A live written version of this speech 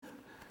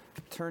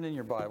turn in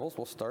your Bibles.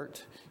 We'll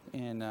start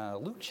in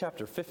Luke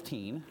chapter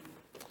 15.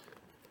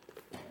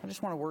 I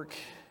just want to work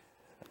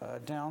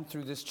down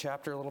through this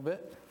chapter a little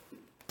bit.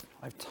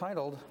 I've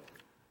titled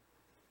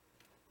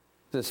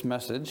this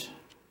message,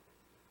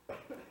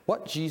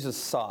 What Jesus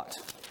Sought.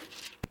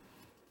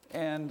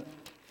 And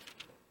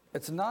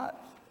it's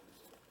not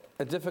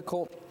a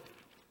difficult,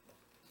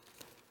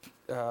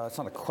 it's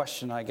not a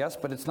question, I guess,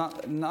 but it's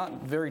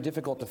not very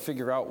difficult to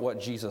figure out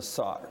what Jesus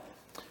sought.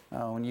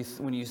 When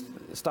you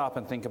stop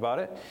and think about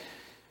it,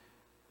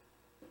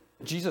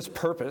 Jesus'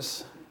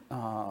 purpose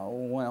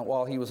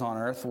while he was on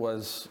earth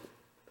was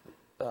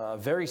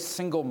very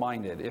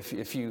single-minded.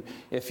 If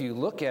you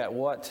look at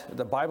what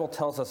the Bible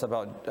tells us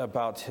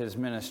about his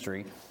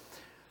ministry,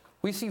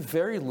 we see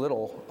very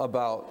little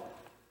about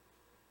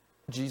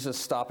Jesus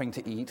stopping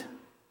to eat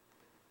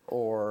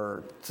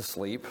or to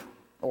sleep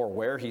or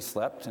where he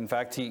slept. In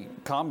fact, he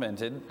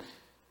commented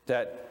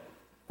that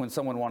when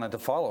someone wanted to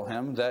follow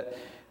him, that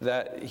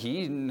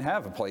he didn't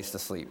have a place to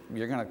sleep.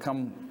 You're going to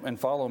come and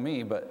follow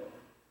me, but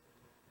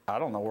I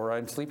don't know where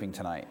I'm sleeping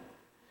tonight.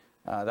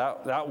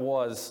 That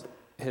was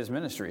his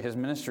ministry. His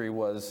ministry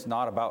was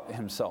not about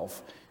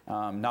himself,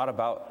 not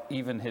about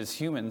even his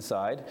human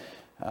side,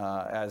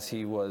 as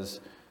he was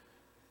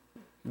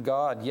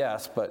God,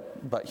 yes,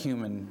 but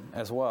human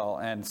as well.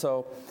 And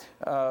so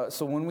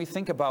when we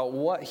think about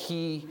what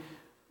he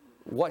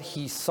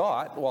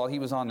sought while he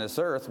was on this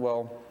earth,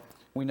 well,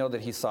 we know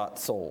that he sought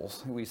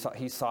souls.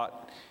 He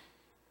sought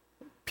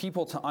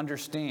people to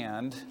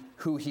understand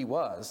who he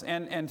was.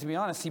 And to be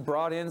honest, he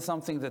brought in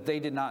something that they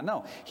did not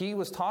know. He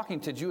was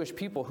talking to Jewish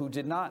people who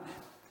did not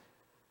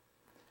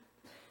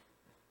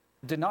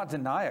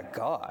deny a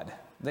God.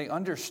 They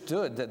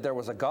understood that there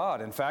was a God.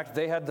 In fact,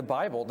 they had the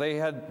Bible. They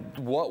had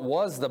what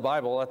was the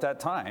Bible at that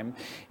time.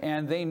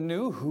 And they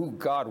knew who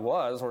God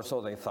was, or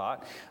so they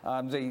thought.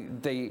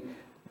 They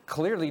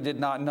clearly did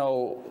not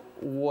know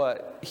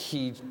what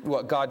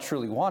God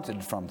truly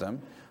wanted from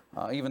them,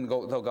 even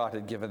though God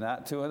had given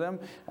that to them.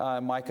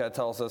 Micah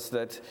tells us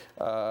that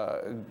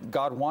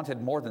God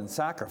wanted more than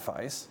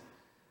sacrifice.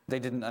 They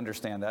didn't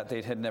understand that.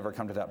 They had never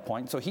come to that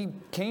point. So he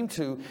came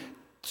to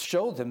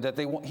show them that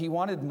he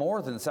wanted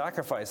more than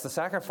sacrifice. The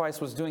sacrifice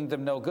was doing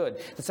them no good.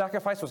 The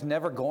sacrifice was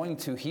never going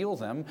to heal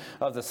them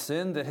of the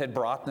sin that had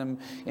brought them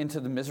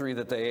into the misery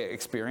that they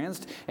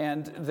experienced.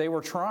 And they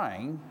were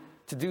trying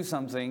to do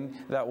something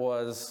that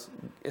was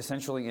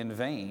essentially in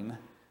vain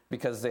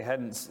because they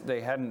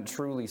hadn't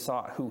truly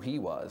sought who he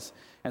was.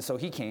 And so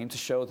he came to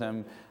show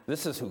them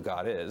this is who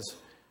God is.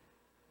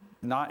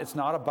 It's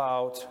not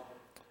about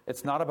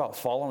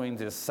following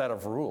this set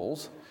of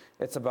rules.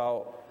 It's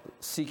about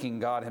seeking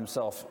God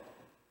himself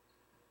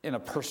in a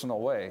personal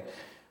way.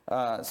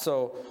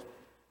 So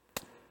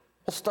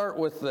we'll start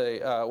with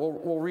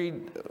we'll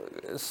read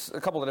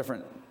a couple of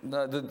different,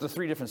 the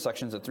three different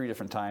sections at three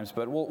different times,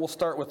 but we'll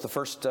start with the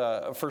first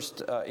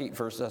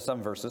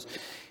 7 verses.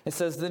 It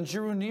says, Then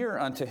drew near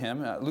unto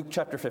him, Luke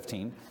chapter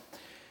 15,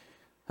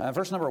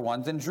 verse number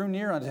 1, Then drew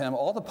near unto him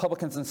all the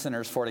publicans and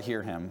sinners for to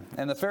hear him.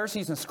 And the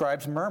Pharisees and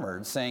scribes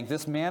murmured, saying,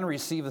 This man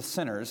receiveth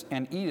sinners,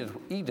 and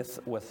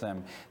eateth with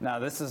them. Now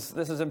this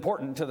is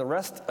important to the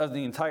rest of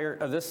the entire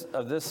of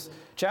this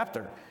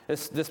chapter.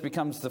 This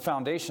becomes the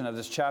foundation of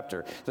this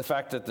chapter. The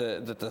fact that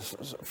the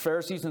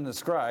Pharisees and the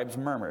scribes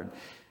murmured.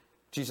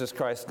 Jesus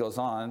Christ goes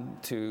on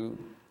to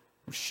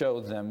show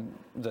them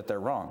that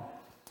they're wrong.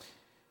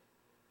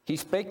 He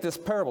spake this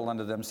parable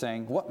unto them,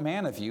 saying, What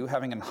man of you,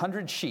 having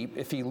 100 sheep,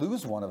 if he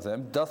lose one of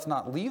them, doth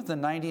not leave the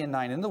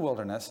 99 in the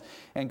wilderness,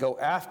 and go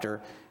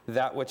after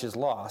that which is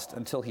lost,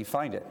 until he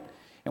find it?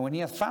 And when he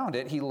hath found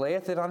it, he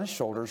layeth it on his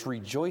shoulders,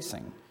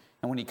 rejoicing.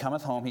 And when he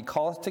cometh home, he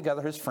calleth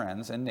together his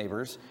friends and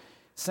neighbors,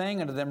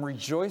 saying unto them,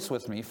 Rejoice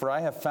with me, for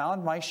I have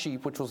found my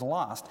sheep which was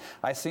lost.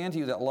 I say unto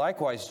you that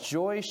likewise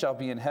joy shall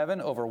be in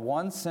heaven over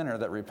one sinner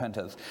that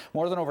repenteth,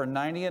 more than over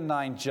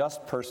 99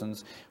 just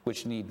persons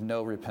which need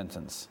no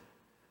repentance.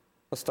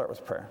 Let's start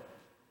with prayer.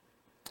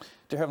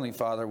 Dear Heavenly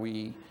Father,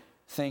 we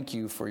thank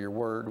you for your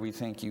word. We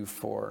thank you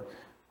for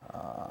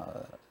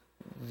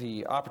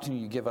the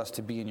opportunity you give us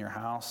to be in your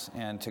house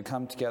and to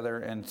come together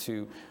and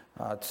to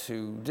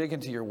dig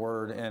into your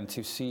word and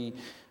to see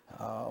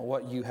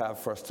what you have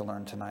for us to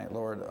learn tonight.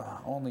 Lord,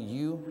 only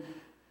you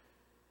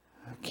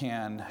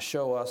can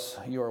show us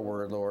your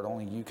word, Lord.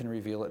 Only you can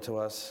reveal it to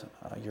us.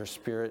 Your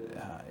Spirit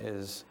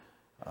is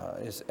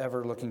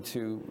ever looking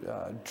to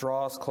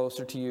draw us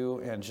closer to you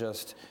and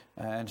just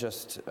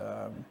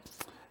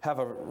have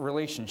a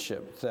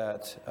relationship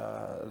that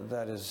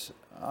is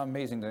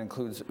amazing, that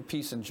includes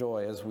peace and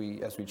joy as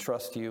we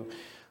trust you.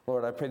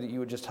 Lord, I pray that you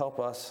would just help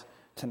us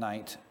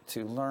tonight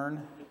to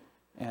learn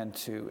and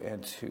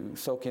to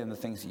soak in the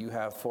things that you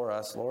have for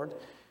us, Lord.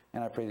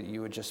 And I pray that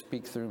you would just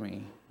speak through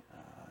me.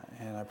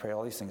 And I pray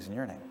all these things in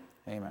your name.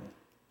 Amen.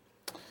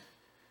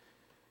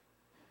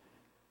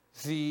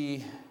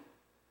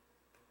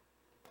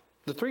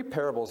 The three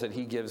parables that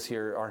he gives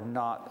here are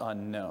not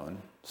unknown.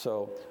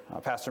 So,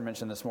 Pastor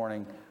mentioned this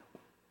morning,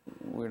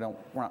 we're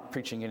not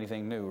preaching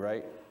anything new,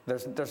 right?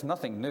 There's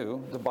nothing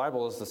new. The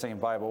Bible is the same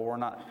Bible. We're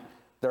not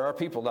There are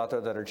people out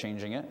there that are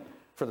changing it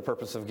for the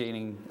purpose of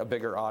gaining a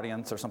bigger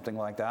audience or something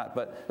like that.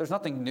 But there's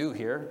nothing new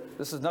here.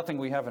 This is nothing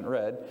we haven't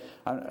read.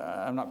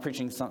 I'm not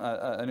preaching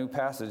a new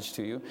passage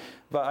to you.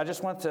 But I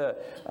just want to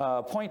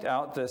point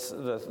out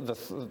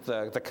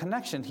the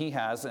connection he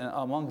has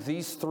among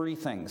these three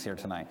things here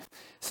tonight.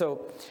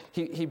 So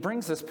he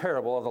brings this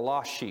parable of the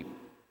lost sheep.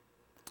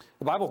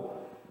 The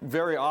Bible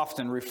very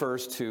often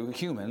refers to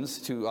humans,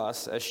 to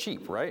us, as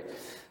sheep, right?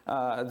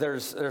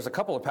 There's a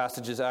couple of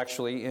passages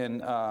actually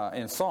in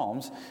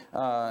Psalms.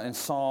 In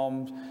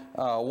Psalm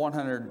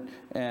 100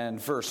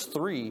 and verse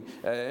 3,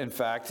 in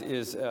fact,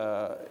 is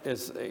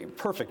a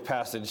perfect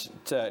passage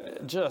to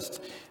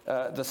just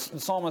the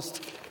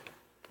psalmist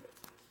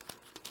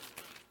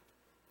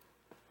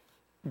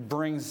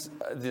brings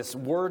this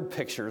word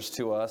pictures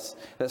to us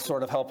that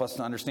sort of help us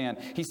to understand.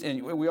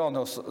 And we all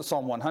know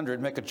Psalm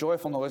 100, make a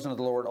joyful noise unto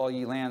the Lord, all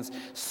ye lands.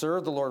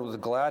 Serve the Lord with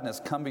gladness.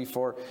 Come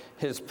before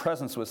his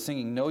presence with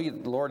singing. Know ye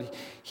the Lord,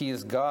 he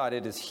is God.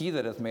 It is he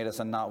that hath made us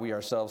and not we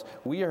ourselves.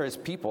 We are his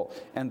people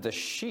and the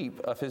sheep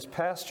of his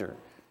pasture.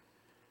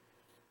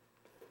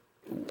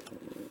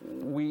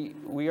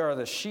 We are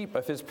the sheep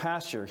of his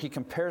pasture. He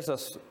compares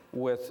us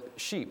with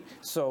sheep.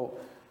 So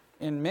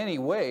in many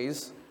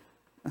ways,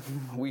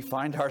 we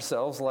find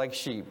ourselves like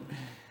sheep.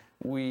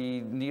 We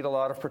need a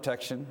lot of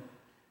protection.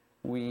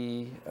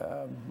 We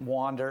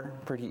wander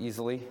pretty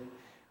easily.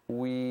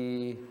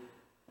 We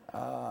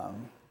are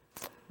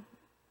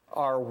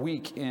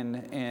weak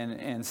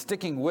in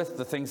sticking with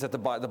the things that the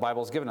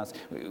Bible has given us.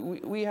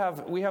 We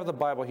have the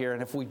Bible here,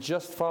 and if we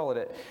just followed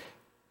it,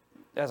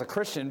 as a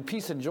Christian,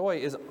 peace and joy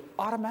is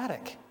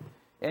automatic.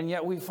 And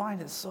yet we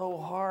find it so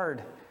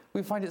hard.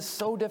 We find it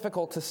so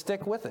difficult to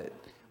stick with it.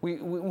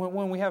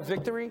 When we have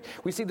victory,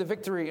 we see the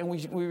victory and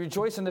we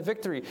rejoice in the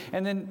victory.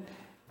 And then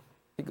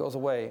it goes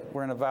away.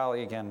 We're in a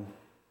valley again.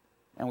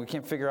 And we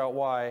can't figure out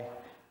why.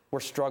 We're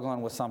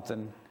struggling with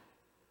something.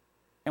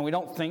 And we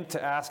don't think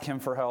to ask him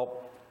for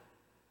help.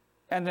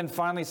 And then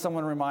finally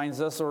someone reminds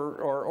us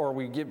or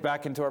we get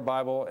back into our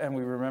Bible and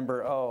we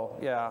remember, oh,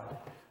 yeah,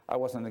 I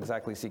wasn't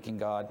exactly seeking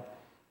God.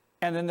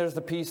 And then there's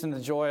the peace and the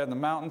joy on the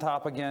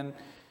mountaintop again.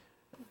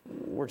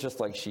 We're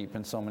just like sheep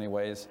in so many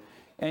ways.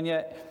 And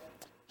yet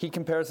he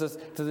compares us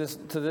to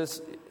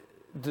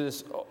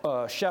this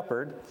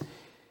shepherd.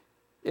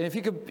 And if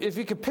you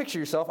could picture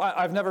yourself,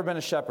 I've never been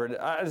a shepherd.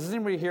 Has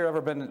anybody here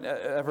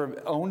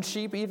ever owned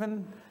sheep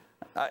even?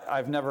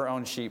 I've never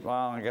owned sheep. Well,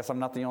 I guess I'm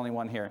not the only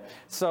one here.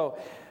 So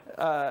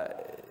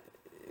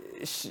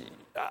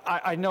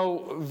I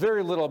know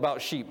very little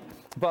about sheep.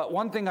 But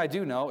one thing I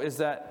do know is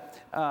that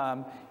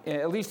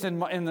at least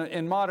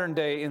in modern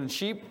day in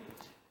sheep,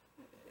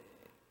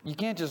 you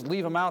can't just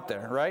leave them out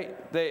there, right?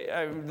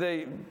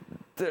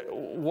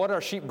 What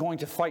are sheep going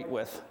to fight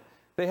with?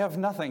 They have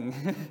nothing.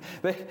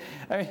 They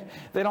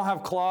don't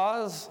have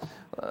claws.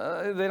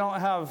 They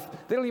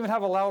don't even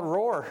have a loud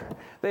roar.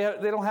 They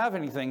don't have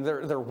anything.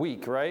 They're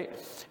weak, right?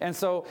 And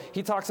so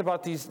he talks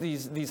about these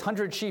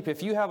 100 sheep.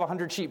 If you have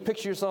 100 sheep,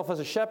 picture yourself as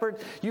a shepherd.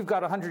 You've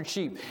got 100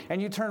 sheep,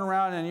 and you turn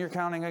around and you're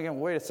counting again.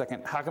 Wait a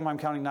second. How come I'm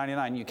counting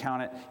 99? You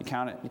count it.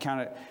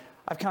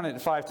 I've counted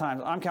it 5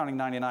 times. I'm counting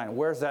 99.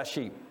 Where's that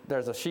sheep?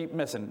 There's a sheep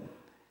missing.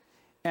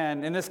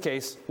 And in this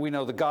case, we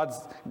know that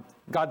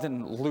God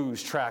didn't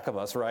lose track of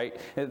us, right?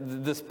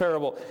 This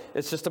parable,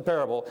 it's just a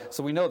parable.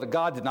 So we know that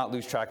God did not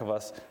lose track of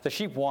us. The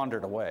sheep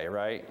wandered away,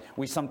 right?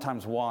 We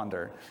sometimes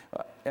wander.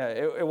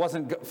 It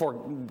wasn't for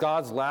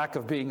God's lack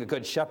of being a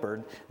good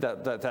shepherd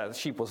that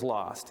sheep was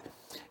lost.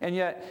 And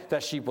yet,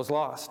 that sheep was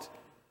lost.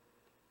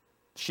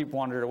 Sheep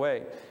wandered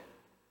away.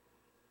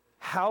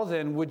 How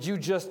then would you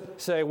just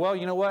say, well,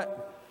 you know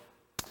what?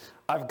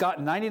 I've got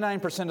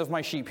 99% of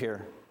my sheep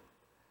here.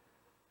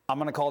 I'm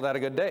going to call that a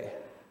good day.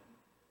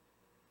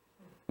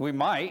 We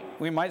might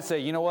say,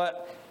 you know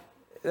what?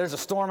 There's a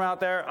storm out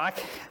there.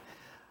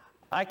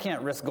 I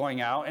can't risk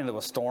going out into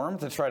a storm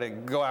to try to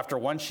go after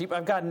one sheep.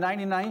 I've got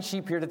 99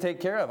 sheep here to take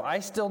care of. I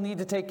still need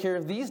to take care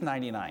of these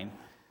 99.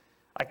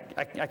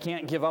 I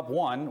can't give up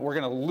one. We're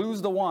going to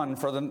lose the one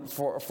for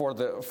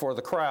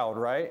the crowd,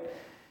 right?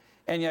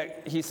 And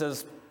yet he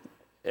says,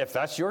 if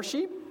that's your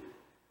sheep,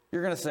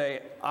 you're going to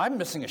say, I'm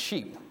missing a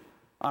sheep.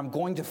 I'm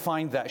going to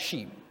find that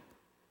sheep.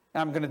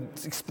 And I'm going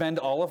to expend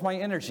all of my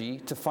energy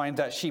to find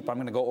that sheep. I'm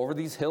going to go over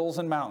these hills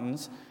and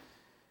mountains,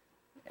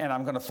 and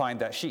I'm going to find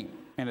that sheep.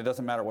 And it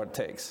doesn't matter what it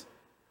takes.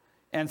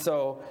 And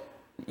so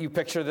you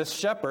picture this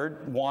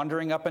shepherd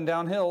wandering up and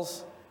down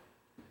hills,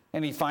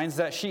 and he finds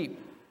that sheep.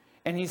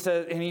 And he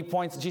says, and he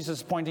points, Jesus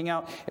is pointing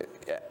out,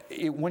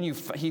 when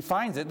he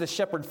finds it, the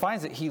shepherd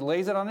finds it, he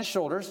lays it on his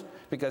shoulders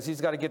because he's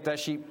got to get that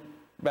sheep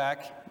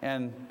back,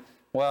 and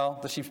well,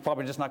 the sheep's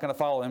probably just not going to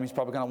follow him. He's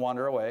probably going to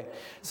wander away.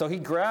 So he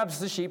grabs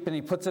the sheep and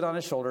he puts it on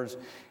his shoulders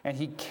and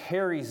he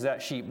carries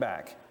that sheep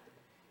back.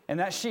 And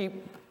that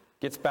sheep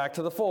gets back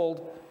to the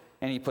fold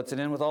and he puts it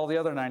in with all the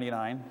other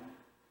 99.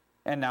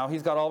 And now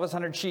he's got all of his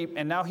 100 sheep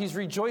and now he's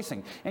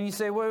rejoicing. And you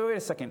say, wait a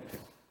second.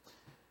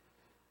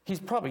 He's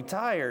probably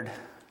tired.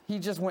 He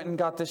just went and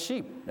got the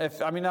sheep.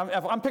 If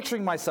I'm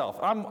picturing myself.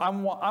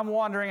 I'm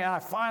wandering, and I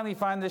finally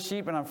find the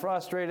sheep, and I'm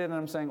frustrated, and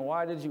I'm saying,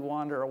 why did you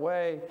wander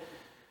away?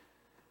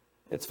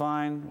 It's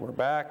fine. We're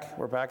back.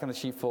 We're back in the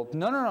sheepfold.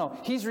 No.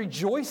 He's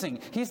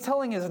rejoicing. He's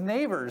telling his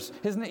neighbors.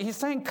 He's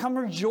saying, come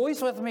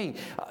rejoice with me.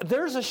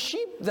 There's a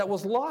sheep that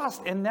was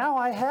lost, and now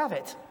I have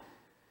it.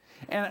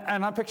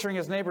 And I'm picturing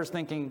his neighbors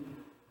thinking,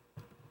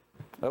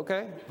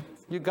 okay,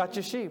 you got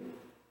your sheep.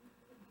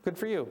 Good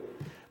for you.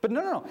 But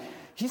no.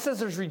 He says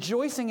there's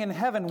rejoicing in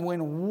heaven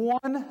when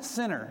one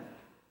sinner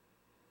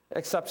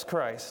accepts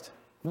Christ.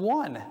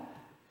 One.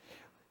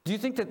 Do you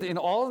think that in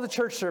all of the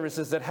church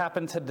services that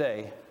happen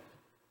today,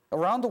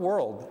 around the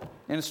world,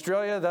 in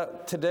Australia,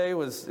 that today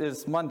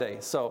is Monday.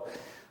 So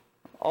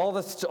all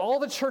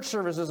the church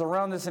services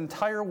around this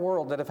entire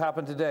world that have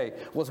happened today,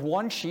 was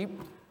one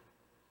sheep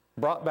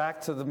brought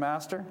back to the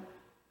master?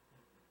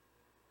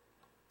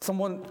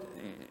 Someone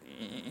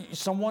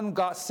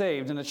got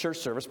saved in a church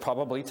service,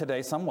 probably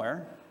today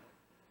somewhere.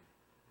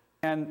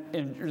 And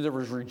there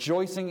was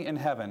rejoicing in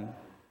heaven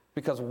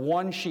because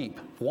one sheep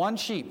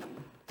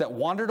that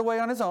wandered away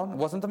on his own,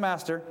 wasn't the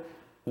master,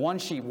 one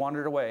sheep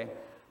wandered away,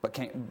 but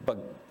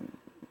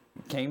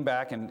came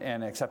back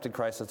and accepted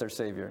Christ as their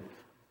Savior.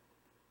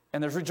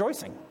 And there's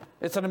rejoicing.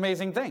 It's an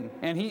amazing thing.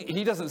 And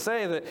he doesn't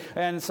say that.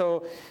 And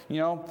so,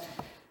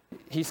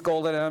 he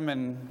scolded him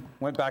and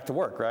went back to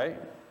work, right?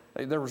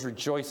 There was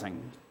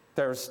rejoicing.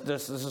 This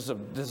is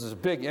a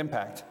big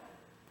impact.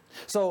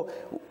 So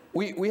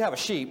we have a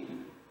sheep.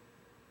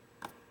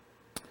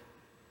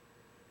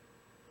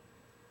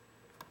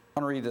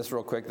 I'm going to read this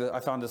real quick. I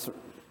found this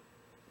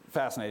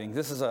fascinating.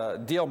 This is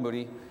D.L.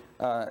 Moody.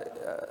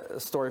 A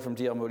story from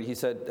D.L. Moody. He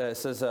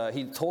says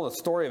he told a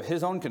story of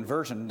his own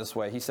conversion this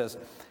way. He says,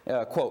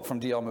 quote from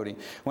D.L. Moody,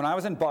 "When I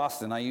was in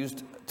Boston, I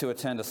used to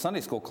attend a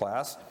Sunday school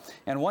class,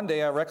 and one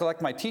day I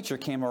recollect my teacher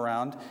came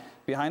around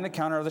behind the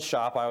counter of the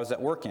shop I was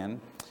at work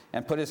in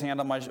and put his hand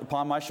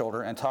upon my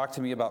shoulder and talked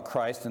to me about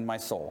Christ and my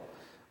soul.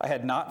 I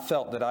had not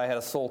felt that I had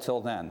a soul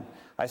till then.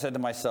 I said to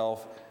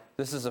myself,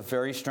 this is a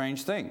very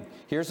strange thing.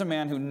 Here's a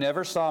man who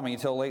never saw me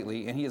till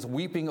lately, and he is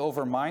weeping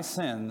over my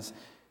sins,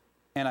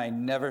 and I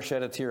never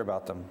shed a tear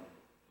about them.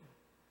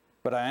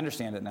 But I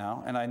understand it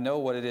now, and I know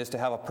what it is to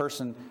have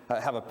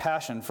a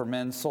passion for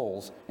men's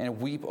souls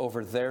and weep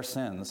over their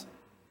sins.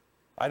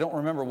 I don't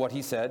remember what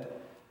he said,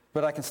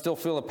 but I can still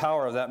feel the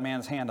power of that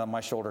man's hand on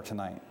my shoulder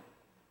tonight.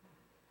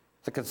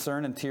 The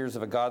concern and tears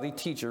of a godly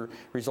teacher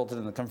resulted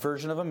in the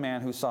conversion of a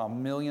man who saw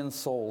 1 million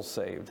souls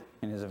saved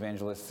in his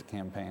evangelistic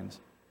campaigns."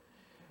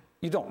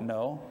 You don't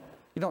know.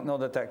 You don't know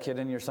that kid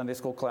in your Sunday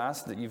school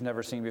class that you've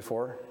never seen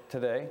before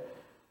today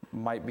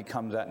might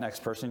become that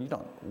next person.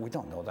 We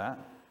don't know that.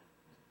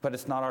 But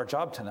it's not our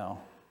job to know.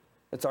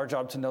 It's our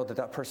job to know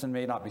that person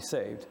may not be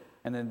saved,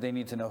 and then they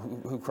need to know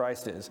who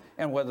Christ is,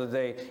 and whether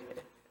they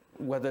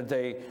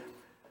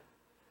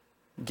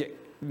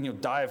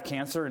get die of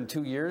cancer in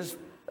 2 years.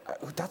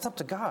 That's up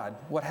to God.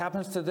 What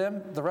happens to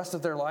them the rest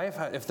of their life,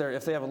 if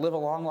they have live a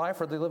long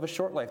life or they live a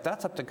short life,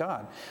 that's up to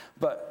God.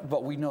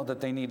 But we know that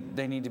they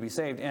need to be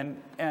saved.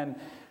 And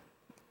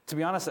to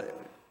be honest,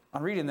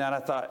 on reading that, I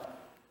thought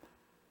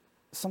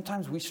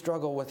sometimes we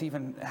struggle with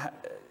even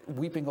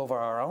weeping over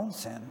our own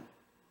sin,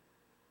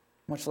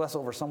 much less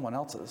over someone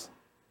else's.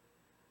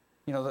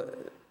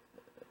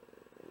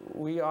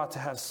 We ought to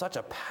have such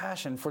a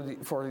passion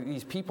for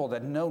these people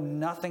that know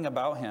nothing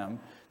about him.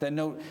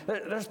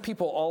 There's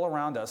people all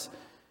around us.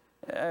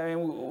 I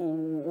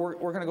mean, we're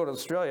going to go to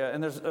Australia,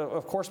 and there's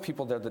of course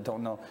people there that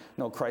don't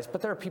know Christ,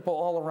 but there are people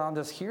all around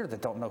us here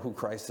that don't know who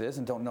Christ is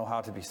and don't know how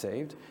to be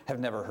saved, have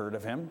never heard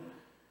of him.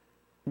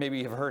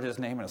 Maybe have heard his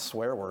name in a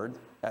swear word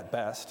at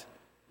best.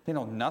 They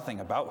know nothing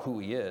about who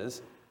he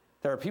is.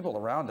 There are people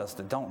around us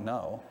that don't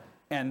know,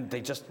 and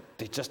they just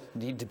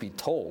need to be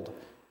told.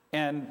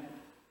 And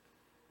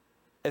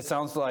it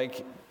sounds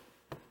like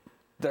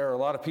there are a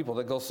lot of people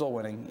that go soul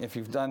winning. If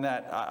you've done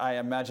that, I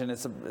imagine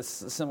it's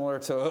similar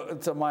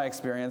to my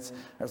experience.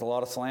 There's a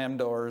lot of slammed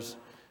doors.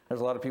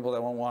 There's a lot of people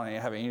that won't want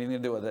to have anything to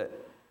do with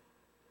it.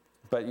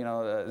 But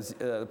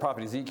the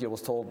prophet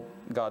Ezekiel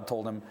God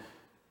told him,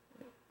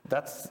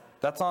 that's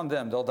on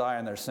them. They'll die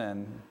in their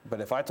sin.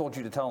 But if I told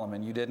you to tell them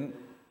and you didn't,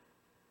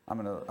 I'm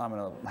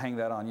gonna hang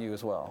that on you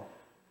as well.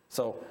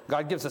 So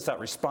God gives us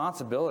that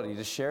responsibility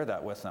to share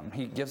that with them.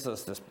 He gives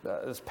us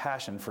this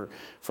passion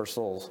for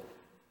souls.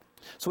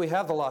 So we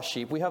have the lost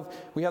sheep. We have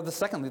the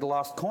secondly, the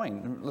lost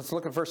coin. Let's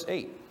look at verse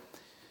 8.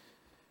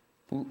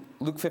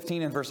 Luke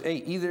 15 and verse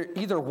 8.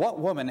 Either what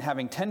woman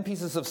having 10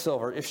 pieces of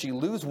silver, if she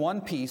lose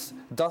one piece,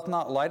 doth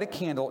not light a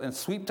candle and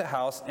sweep the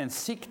house and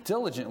seek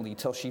diligently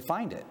till she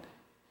find it?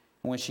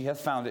 And when she hath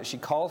found it, she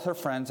calleth her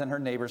friends and her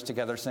neighbors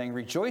together, saying,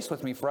 Rejoice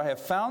with me, for I have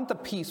found the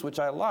piece which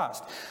I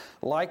lost.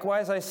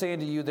 Likewise I say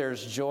unto you, there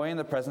is joy in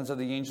the presence of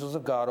the angels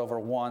of God over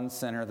one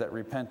sinner that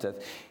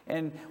repenteth.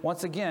 And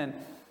once again,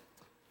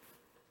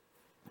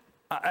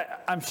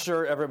 I'm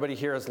sure everybody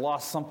here has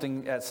lost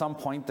something at some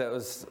point that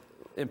was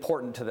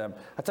important to them.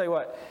 I'll tell you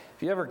what,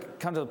 if you ever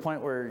come to the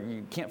point where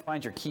you can't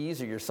find your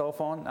keys or your cell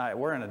phone,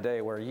 we're in a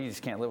day where you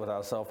just can't live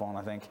without a cell phone,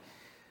 I think.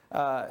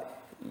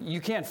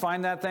 You can't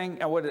find that thing.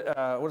 What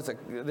is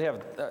it? They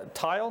have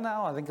Tile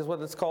now, I think is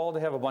what it's called. They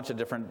have a bunch of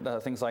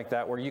different things like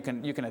that where you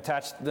can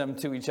attach them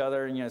to each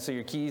other. So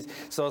your keys.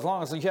 So as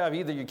long as you have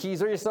either your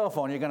keys or your cell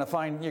phone, you're gonna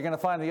find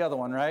the other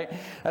one, right?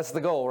 That's the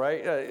goal,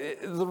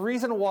 right? The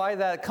reason why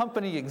that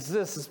company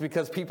exists is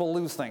because people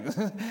lose things,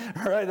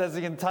 right? That's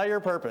the entire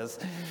purpose.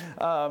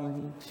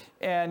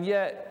 And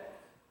yet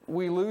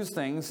we lose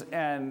things,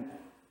 and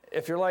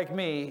if you're like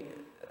me,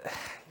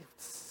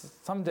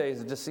 some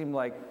days it just seemed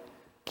like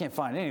can't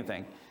find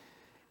anything.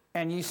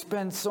 And you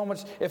spend so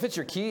much, if it's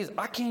your keys,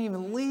 I can't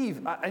even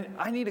leave.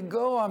 I need to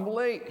go, I'm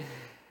late.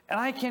 And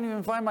I can't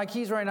even find my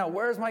keys right now.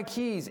 Where's my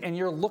keys? And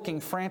you're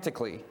looking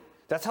frantically.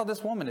 That's how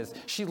this woman is.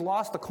 She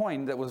lost a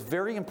coin that was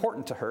very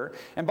important to her.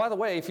 And by the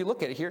way, if you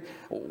look at it here,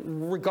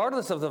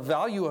 regardless of the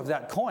value of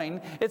that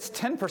coin, it's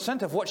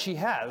 10% of what she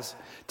has.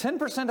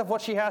 10% of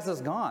what she has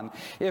is gone.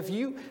 If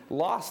you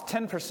lost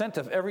 10%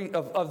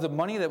 of the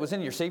money that was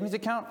in your savings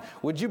account,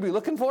 would you be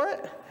looking for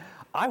it?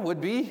 I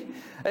would be.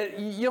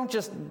 You don't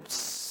just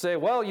say,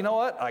 well, you know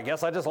what? I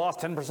guess I just lost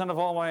 10% of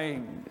all my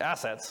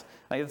assets.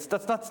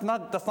 That's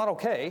not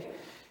okay.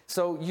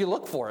 So you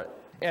look for it,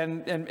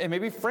 and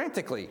maybe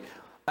frantically.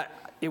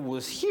 It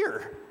was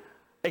here.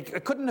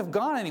 It couldn't have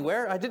gone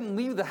anywhere. I didn't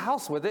leave the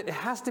house with it. It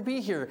has to be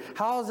here.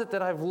 How is it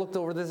that I've looked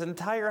over this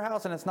entire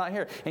house and it's not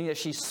here? And yet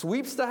she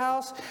sweeps the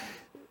house.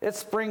 It's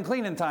spring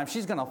cleaning time.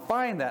 She's going to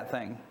find that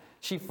thing.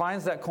 She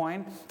finds that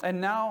coin,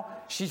 and now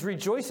she's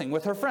rejoicing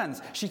with her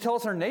friends. She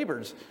tells her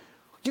neighbors,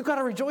 you got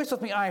to rejoice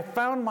with me. I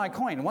found my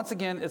coin. Once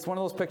again, it's one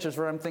of those pictures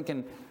where I'm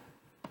thinking,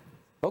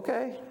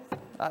 okay,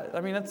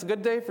 I mean, it's a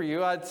good day for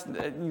you.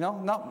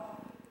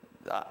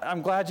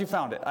 I'm glad you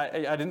found it.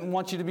 I didn't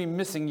want you to be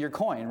missing your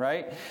coin,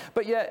 right?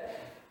 But yet,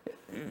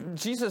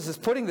 Jesus is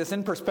putting this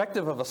in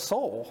perspective of a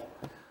soul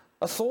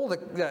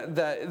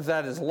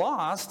that is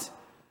lost.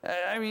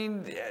 I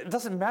mean, it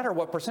doesn't matter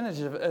what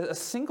percentage of a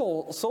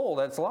single soul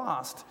that's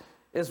lost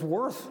is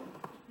worth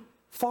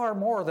far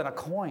more than a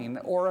coin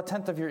or a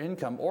tenth of your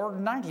income or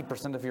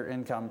 90% of your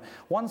income.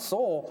 One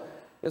soul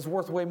is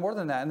worth way more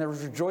than that. And there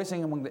was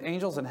rejoicing among the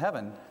angels in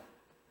heaven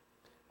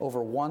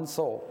over one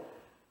soul.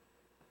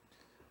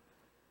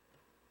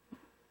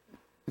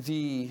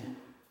 There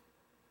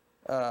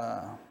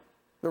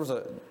was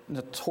a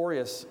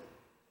notorious,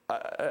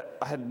 I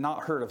had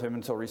not heard of him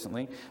until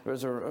recently. There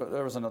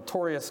was a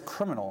notorious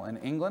criminal in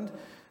England,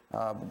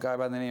 a guy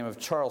by the name of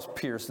Charles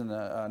Pierce in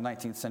the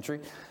 19th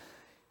century.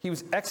 He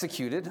was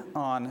executed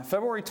on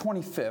February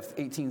 25th,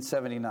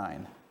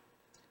 1879.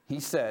 He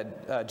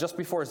said, just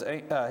before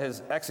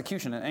his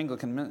execution, an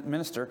Anglican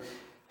minister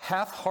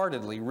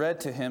half-heartedly read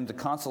to him the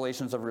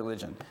consolations of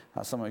religion.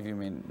 Some of you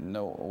may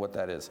know what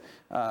that is.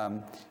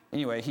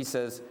 Anyway, he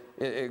says,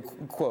 it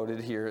quoted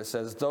here, it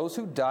says, those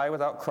who die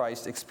without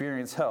Christ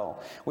experience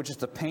hell, which is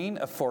the pain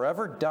of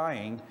forever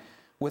dying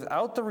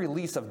without the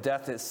release of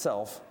death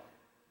itself,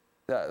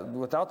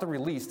 without the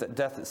release that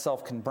death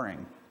itself can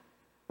bring.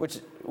 Which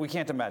we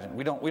can't imagine.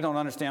 We don't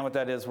understand what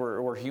that is.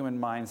 We're human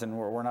minds, and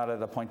we're not at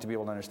a point to be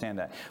able to understand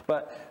that.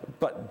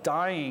 But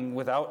dying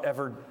without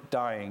ever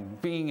dying,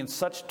 being in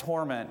such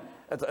torment,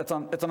 it's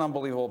an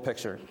unbelievable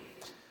picture.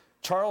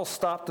 Charles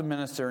stopped the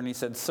minister and he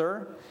said,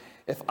 "Sir,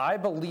 if I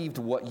believed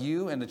what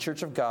you and the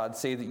Church of God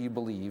say that you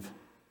believe,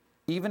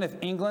 even if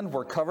England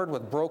were covered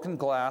with broken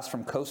glass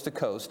from coast to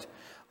coast,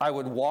 I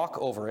would walk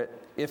over it,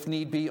 if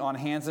need be, on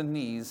hands and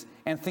knees,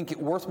 and think it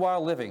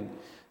worthwhile living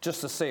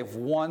just to save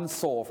one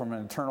soul from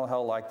an eternal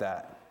hell like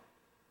that."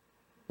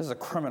 This is a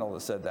criminal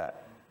that said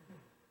that.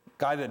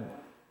 Guy that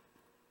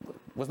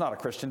was not a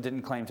Christian,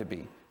 didn't claim to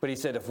be. But he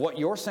said, if what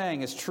you're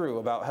saying is true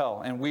about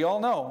hell, and we all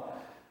know,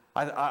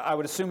 I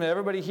would assume that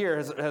everybody here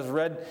has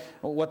read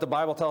what the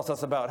Bible tells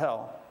us about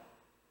hell.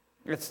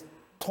 It's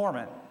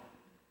torment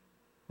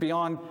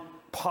beyond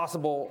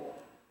possible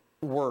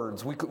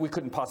words. We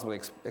couldn't possibly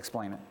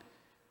explain it.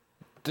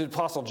 The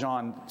Apostle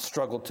John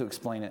struggled to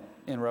explain it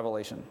in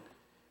Revelation.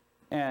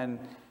 And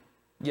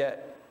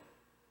yet,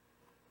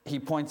 he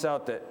points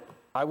out that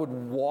I would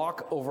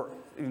walk over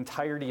the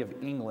entirety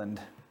of England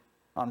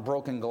on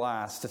broken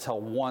glass to tell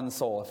one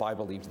soul if I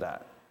believed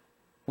that.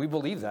 We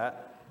believe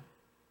that.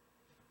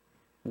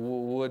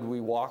 Would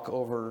we walk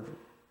over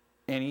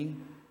any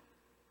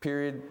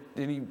period,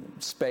 any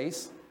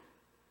space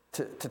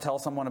to tell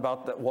someone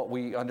about what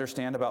we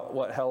understand about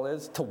what hell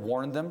is, to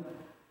warn them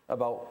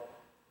about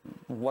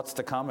what's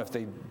to come if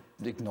they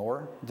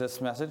ignore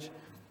this message?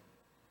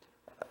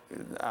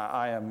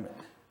 I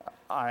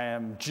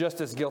am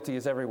just as guilty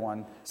as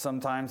everyone.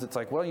 Sometimes it's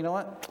like, well, you know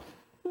what?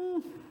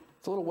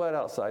 It's a little wet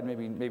outside.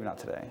 Maybe not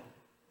today.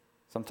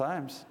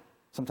 Sometimes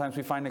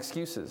we find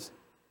excuses.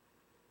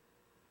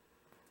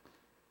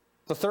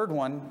 The third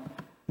one,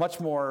 much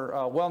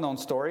more well-known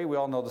story. We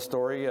all know the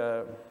story,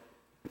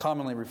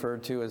 commonly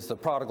referred to as the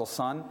prodigal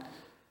son.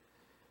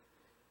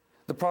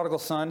 The prodigal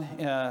son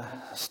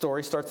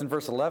story starts in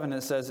verse 11.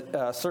 It says,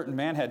 a certain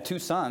man had two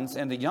sons,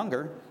 and the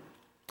younger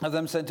of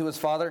them said to his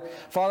father,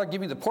 "Father, give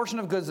me the portion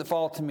of goods that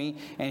fall to me."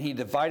 And he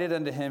divided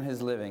unto him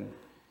his living.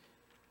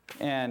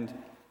 And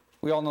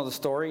We all know the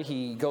story.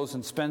 He goes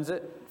and spends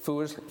it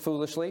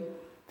foolishly.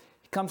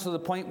 He comes to the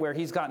point where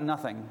he's got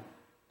nothing.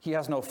 He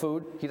has no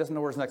food. He doesn't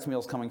know where his next meal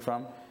is coming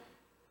from.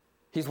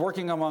 He's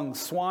working among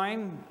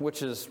swine,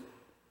 which is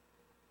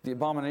the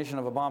abomination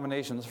of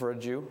abominations for a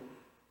Jew,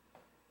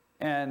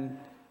 and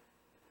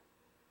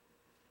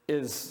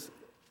is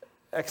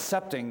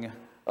accepting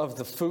of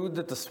the food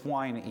that the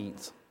swine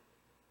eats.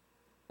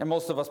 And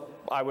most of us,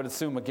 I would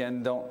assume,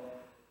 again, don't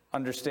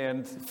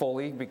understand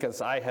fully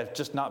because I have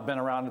just not been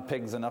around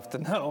pigs enough to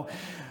know.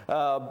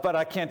 But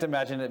I can't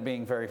imagine it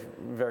being very,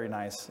 very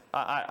nice.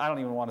 I don't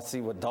even want to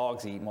see what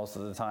dogs eat most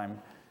of the time.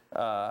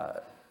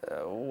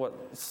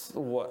 What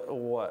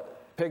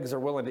pigs are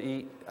willing to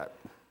eat,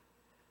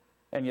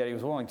 and yet he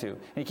was willing to. And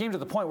he came to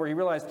the point where he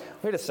realized,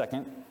 wait a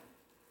second,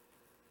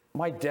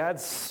 my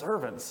dad's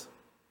servants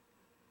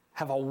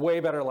have a way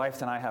better life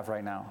than I have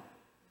right now.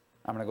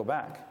 I'm going to go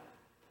back.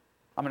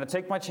 I'm going to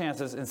take my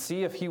chances and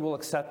see if he will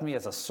accept me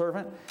as a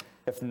servant.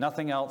 If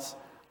nothing else,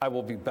 I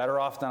will be better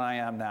off than I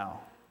am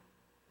now.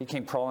 He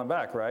came crawling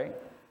back, right?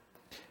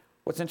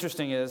 What's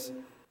interesting is,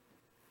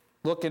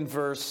 look in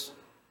verse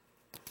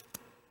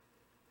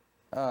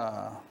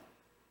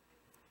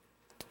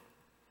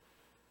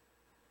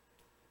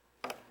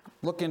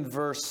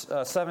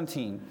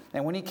 17.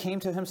 And when he came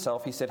to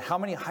himself, he said, how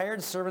many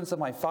hired servants of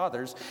my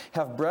father's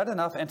have bread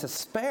enough and to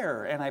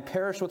spare, and I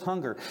perish with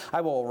hunger? I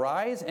will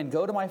arise and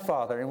go to my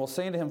father, and will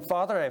say unto him,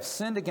 Father, I have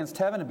sinned against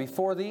heaven and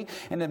before thee,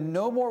 and am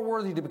no more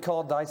worthy to be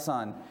called thy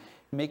son.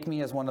 Make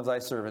me as one of thy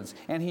servants.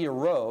 And he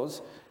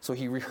arose, so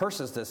he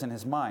rehearses this in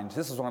his mind.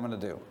 This is what I'm going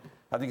to do.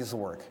 I think this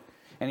will work.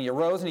 And he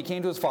arose and he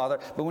came to his father,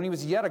 but when he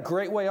was yet a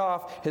great way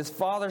off, his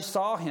father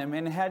saw him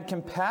and had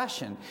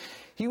compassion.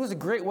 He was a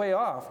great way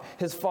off.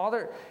 His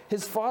father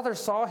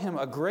saw him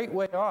a great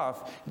way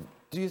off.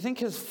 Do you think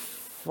his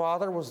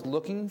father was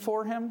looking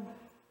for him?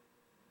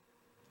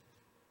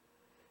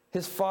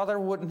 His father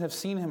wouldn't have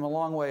seen him a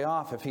long way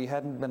off if he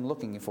hadn't been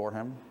looking for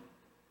him.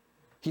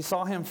 He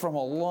saw him from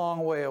a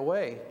long way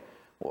away.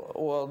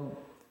 Well,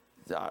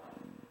 the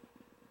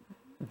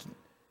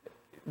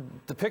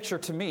picture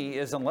to me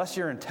is, unless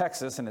you're in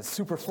Texas and it's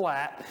super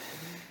flat,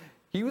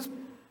 he had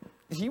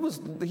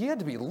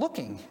to be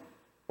looking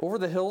over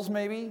the hills.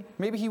 Maybe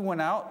he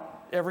went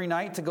out every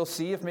night to go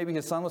see if maybe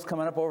his son was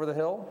coming up over the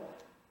hill.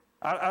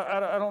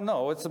 I don't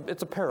know. It's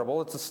a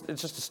parable. It's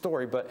just a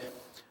story. But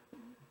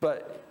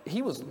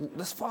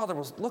this father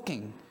was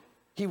looking.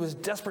 He was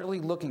desperately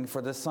looking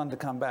for this son to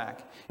come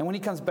back. And when he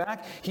comes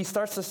back, he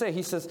starts to say,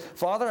 he says,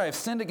 Father, I have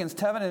sinned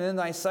against heaven and in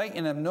thy sight,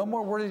 and am no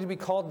more worthy to be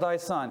called thy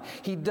son.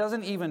 He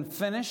doesn't even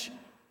finish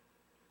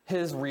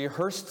his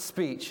rehearsed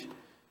speech.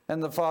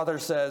 And the father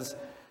says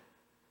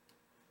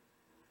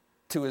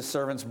to his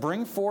servants,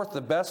 bring forth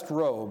the best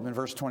robe, in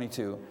verse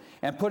 22,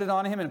 and put it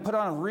on him, and put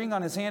on a ring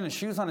on his hand and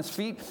shoes on his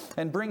feet,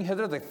 and bring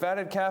hither the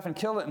fatted calf and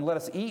kill it, and let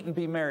us eat and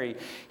be merry.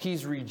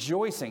 He's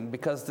rejoicing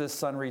because this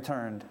son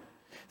returned.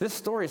 This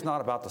story is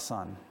not about the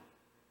son.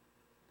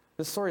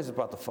 This story is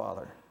about the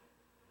Father.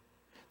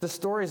 This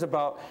story is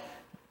about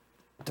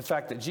the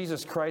fact that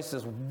Jesus Christ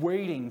is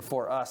waiting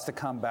for us to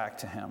come back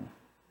to him.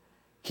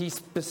 He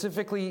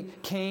specifically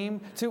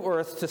came to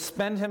earth to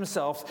spend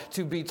himself,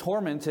 to be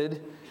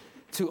tormented,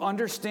 to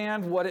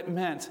understand what it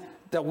meant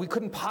that we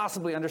couldn't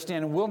possibly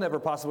understand and will never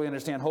possibly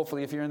understand.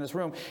 Hopefully, if you're in this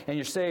room and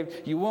you're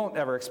saved, you won't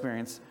ever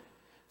experience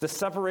the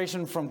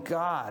separation from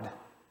God.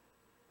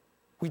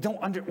 We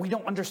don't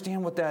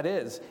understand what that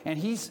is. And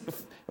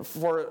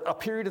for a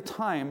period of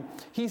time,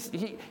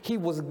 he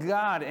was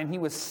God, and he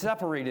was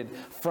separated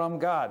from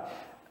God.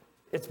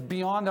 It's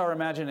beyond our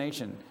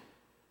imagination.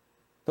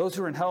 Those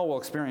who are in hell will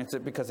experience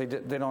it because they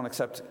don't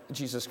accept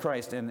Jesus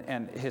Christ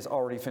and his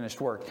already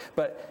finished work.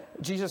 But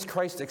Jesus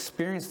Christ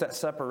experienced that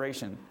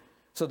separation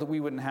so that we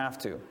wouldn't have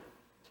to.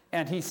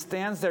 And he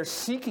stands there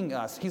seeking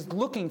us. He's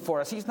looking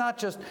for us. He's not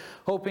just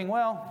hoping,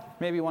 well,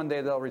 maybe one day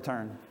they'll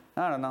return.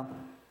 I don't know.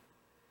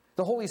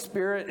 The Holy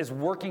Spirit is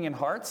working in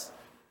hearts.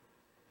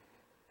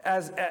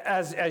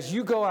 As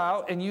you go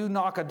out and you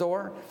knock a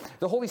door,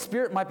 the Holy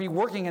Spirit might be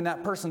working in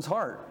that person's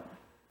heart.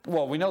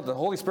 Well, we know the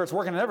Holy Spirit's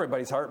working in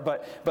everybody's heart,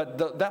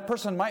 but that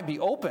person might be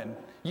open.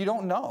 You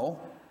don't know.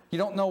 You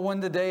don't know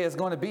when the day is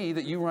going to be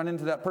that you run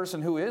into that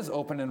person who is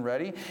open and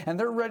ready, and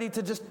they're ready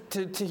to just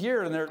to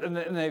hear,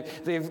 and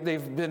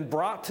they've been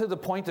brought to the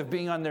point of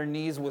being on their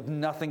knees with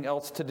nothing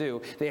else to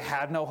do. They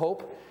had no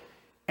hope,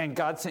 and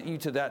God sent you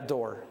to that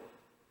door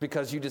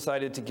because you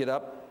decided to get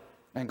up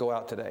and go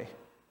out today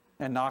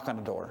and knock on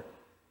the door.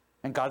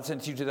 And God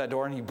sent you to that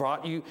door, and he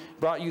brought you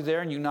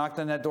there, and you knocked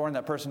on that door, and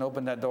that person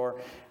opened that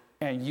door,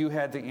 and you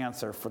had the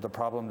answer for the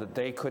problem that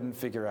they couldn't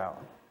figure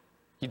out.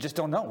 You just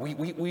don't know.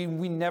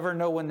 We never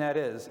know when that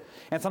is.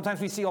 And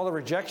sometimes we see all the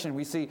rejection.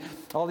 We see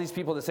all these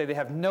people that say they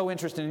have no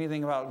interest in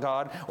anything about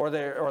God, or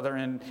they're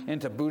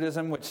into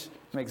Buddhism, which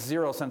makes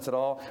zero sense at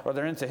all, or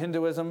they're into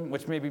Hinduism,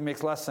 which maybe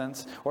makes less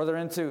sense, or they're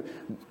into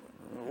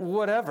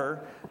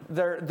whatever.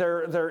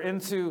 They're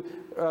into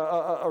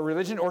a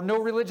religion or no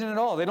religion at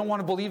all. They don't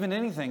want to believe in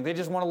anything. They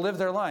just want to live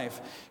their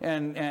life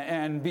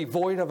and be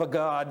void of a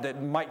God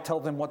that might tell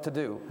them what to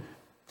do.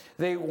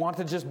 They want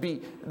to just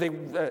be,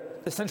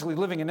 essentially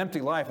living an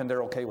empty life, and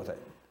they're okay with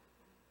it.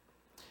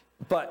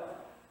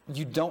 But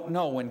you don't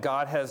know when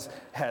God has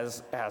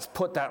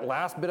put that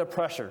last bit of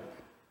pressure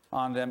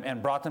on them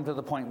and brought them to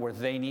the point where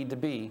they need to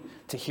be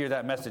to hear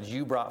that message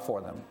you brought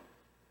for them.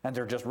 And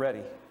they're just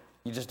ready.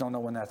 You just don't know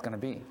when that's going to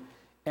be.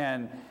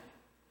 And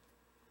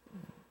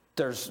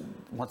there's,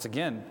 once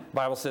again,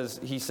 Bible says,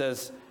 he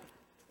says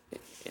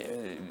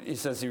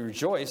he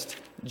rejoiced.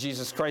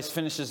 Jesus Christ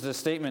finishes this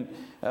statement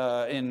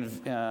in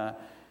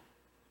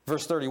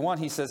verse 31.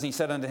 He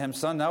said unto him,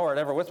 Son, thou art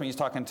ever with me. He's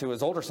talking to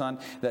his older son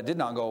that did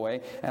not go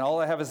away. And all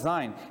I have is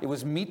thine. It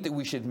was meet that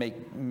we should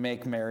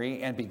make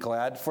merry and be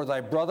glad. For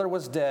thy brother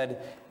was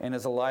dead and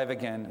is alive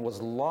again,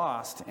 was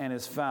lost and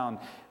is found.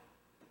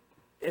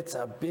 It's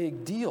a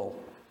big deal.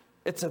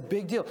 It's a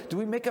big deal. Do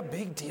we make a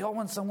big deal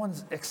when someone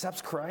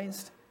accepts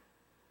Christ?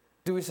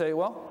 Do we say,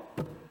 well,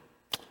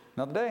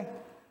 another day.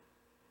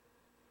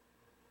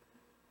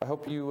 I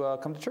hope you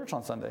come to church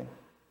on Sunday.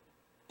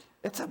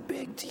 It's a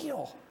big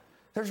deal.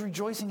 There's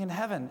rejoicing in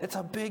heaven. It's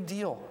a big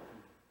deal.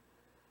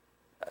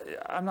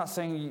 I'm not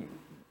saying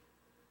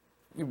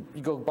you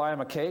go buy them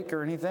a cake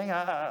or anything.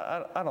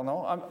 I don't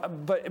know.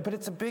 But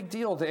it's a big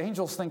deal. The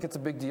angels think it's a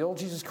big deal.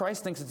 Jesus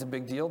Christ thinks it's a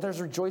big deal. There's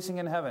rejoicing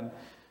in heaven.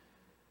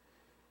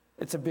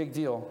 It's a big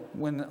deal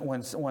when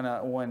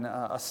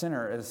a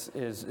sinner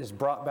is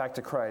brought back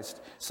to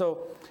Christ.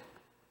 So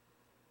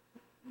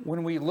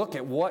when we look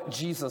at what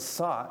Jesus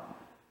sought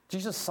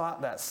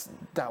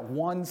that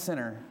one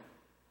sinner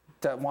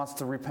that wants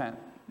to repent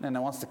and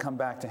that wants to come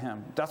back to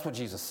him. That's what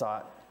Jesus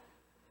sought.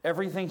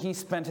 Everything he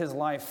spent his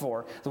life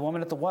for. The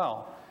woman at the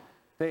well,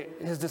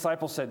 his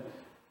disciples said,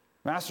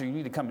 Master, you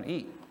need to come and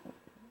eat.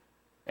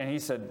 And he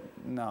said,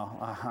 no,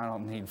 I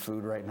don't need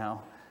food right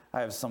now.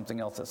 I have something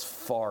else that's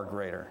far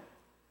greater.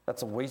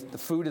 That's a waste. The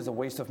food is a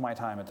waste of my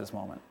time at this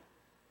moment.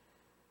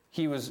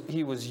 He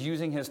was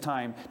using his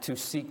time to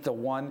seek the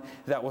one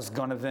that was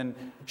going to then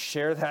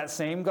share that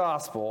same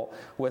gospel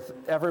with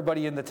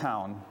everybody in the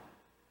town.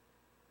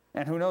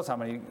 And who knows how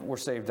many were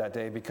saved that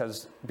day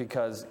because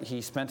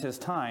he spent his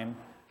time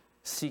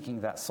seeking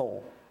that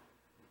soul.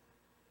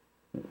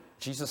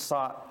 Jesus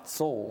sought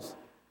souls.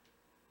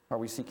 Are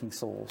we seeking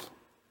souls?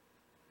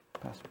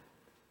 Pastor.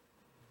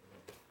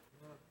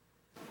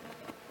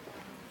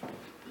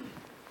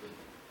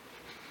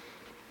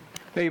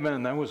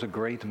 Amen. That was a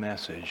great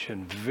message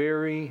and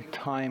very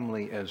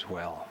timely as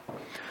well.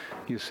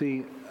 You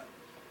see,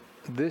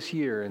 this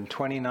year in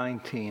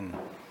 2019,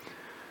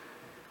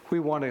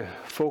 we want to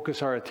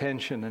focus our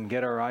attention and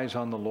get our eyes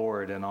on the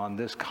Lord and on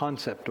this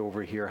concept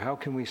over here. How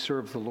can we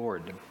serve the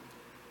Lord?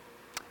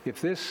 If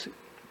this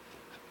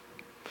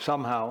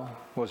somehow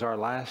was our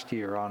last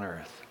year on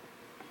earth,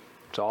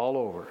 it's all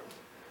over.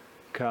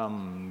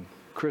 Come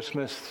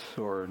Christmas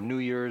or New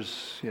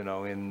Year's,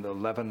 in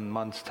 11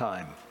 months'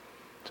 time.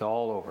 It's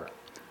all over.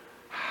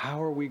 How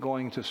are we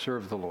going to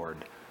serve the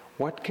Lord?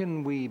 What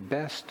can we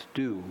best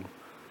do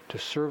to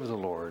serve the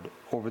Lord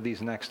over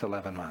these next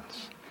 11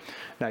 months?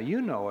 Now, you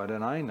know it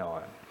and I know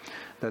it,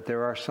 that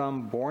there are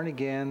some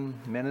born-again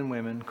men and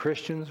women,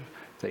 Christians.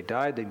 If they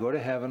died, they'd go to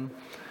heaven,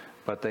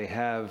 but they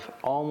have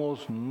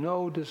almost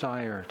no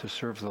desire to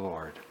serve the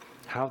Lord.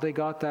 How they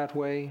got that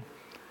way?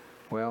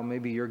 Well,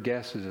 maybe your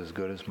guess is as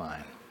good as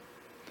mine.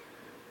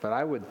 But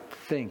I would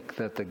think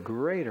that the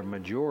greater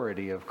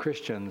majority of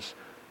Christians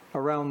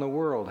around the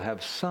world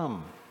have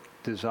some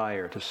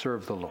desire to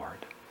serve the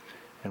Lord.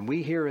 And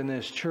we here in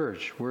this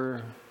church,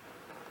 we're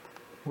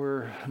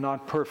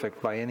not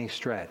perfect by any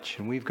stretch,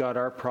 and we've got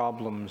our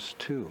problems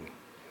too.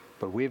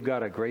 But we've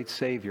got a great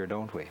Savior,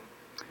 don't we?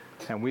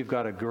 And we've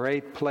got a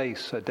great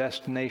place, a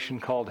destination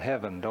called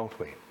heaven, don't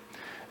we?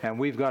 And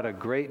we've got a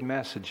great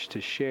message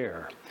to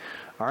share.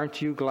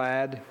 Aren't you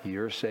glad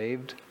you're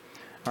saved?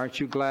 Aren't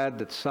you glad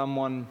that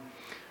someone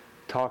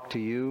talked to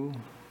you,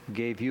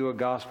 gave you a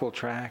gospel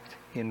tract,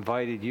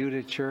 invited you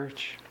to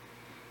church?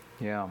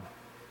 Yeah.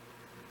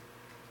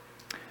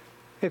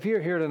 If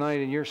you're here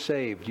tonight and you're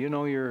saved, you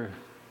know you're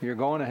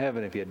going to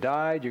heaven. If you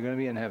died, you're going to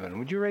be in heaven.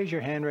 Would you raise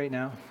your hand right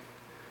now?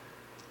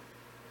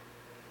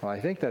 Well, I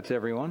think that's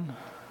everyone.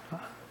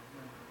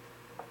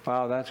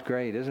 Wow, that's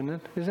great, isn't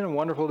it? Isn't it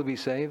wonderful to be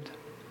saved?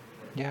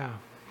 Yeah.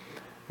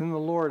 And the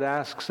Lord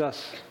asks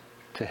us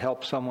to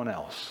help someone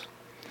else.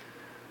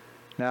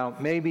 Now,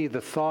 maybe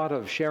the thought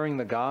of sharing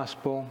the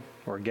gospel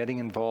or getting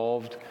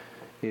involved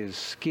is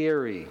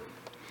scary.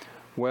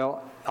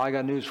 Well, I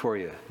got news for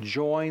you.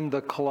 Join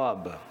the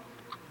club,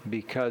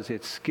 because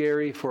it's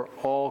scary for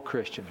all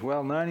Christians.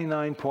 Well,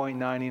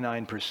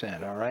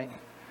 99.99%, all right?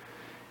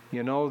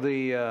 You know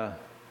the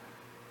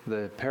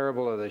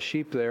parable of the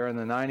sheep there and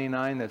the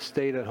 99 that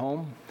stayed at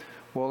home?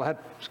 Well,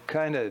 that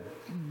kind of,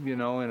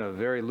 in a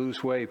very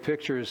loose way,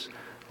 pictures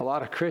a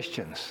lot of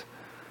Christians.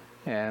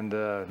 And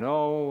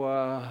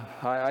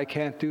I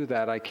can't do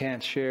that. I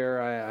can't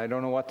share. I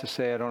don't know what to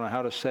say. I don't know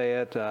how to say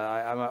it.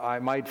 I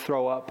might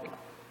throw up.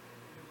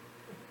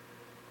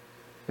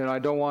 I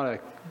don't want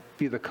to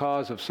be the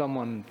cause of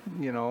someone,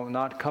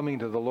 not coming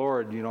to the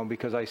Lord,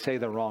 because I say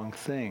the wrong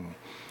thing.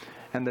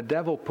 And the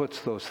devil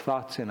puts those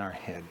thoughts in our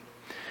head.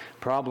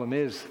 Problem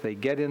is, they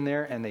get in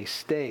there and they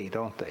stay,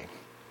 don't they?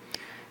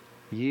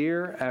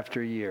 Year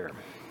after year.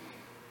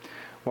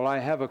 Well, I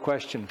have a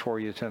question for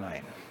you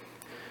tonight.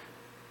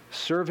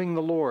 Serving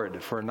the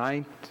Lord for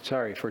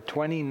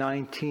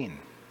 2019,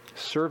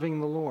 serving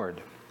the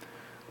Lord,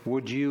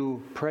 would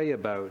you pray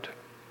about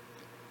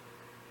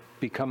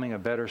becoming a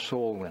better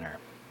soul winner?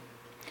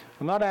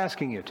 I'm not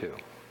asking you to.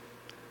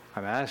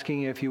 I'm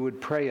asking you if you would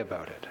pray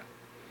about it.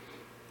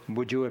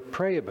 Would you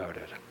pray about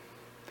it?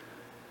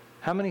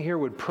 How many here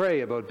would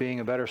pray about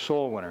being a better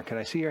soul winner? Can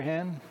I see your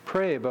hand?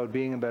 Pray about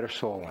being a better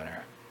soul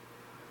winner.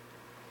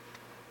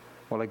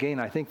 Well, again,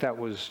 I think that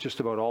was just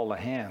about all the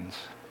hands.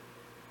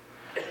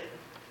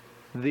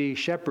 The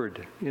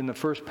shepherd in the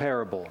first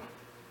parable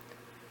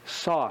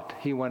sought,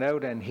 he went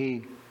out and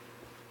he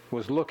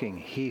was looking.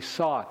 He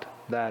sought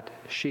that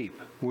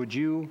sheep. Would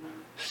you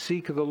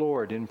seek the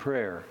Lord in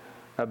prayer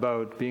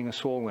about being a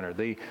soul winner?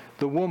 The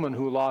woman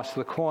who lost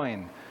the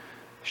coin,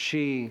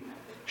 she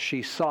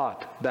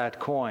sought that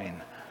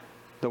coin,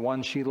 the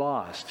one she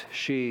lost.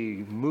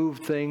 She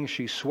moved things,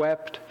 she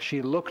swept,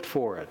 she looked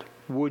for it.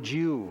 Would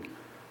you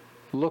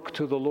look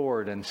to the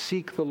Lord and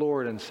seek the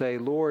Lord and say,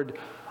 Lord,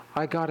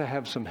 I got to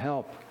have some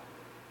help.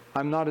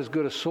 I'm not as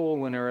good a soul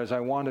winner as I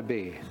want to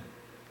be.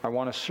 I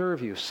want to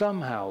serve you.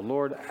 Somehow,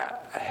 Lord,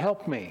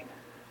 help me.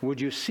 Would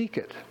you seek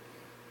it?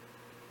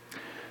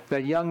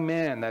 That young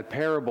man, that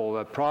parable,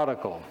 that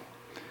prodigal,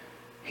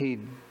 he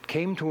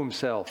came to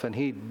himself and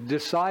he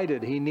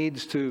decided he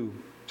needs to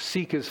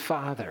seek his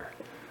Father.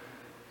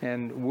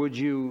 And would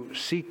you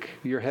seek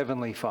your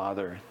Heavenly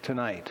Father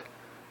tonight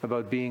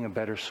about being a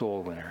better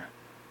soul winner?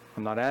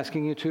 I'm not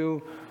asking you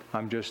to.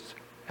 I'm just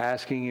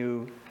asking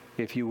you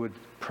if you would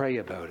pray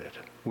about it.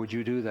 Would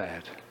you do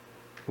that?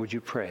 Would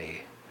you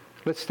pray?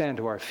 Let's stand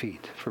to our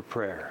feet for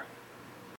prayer.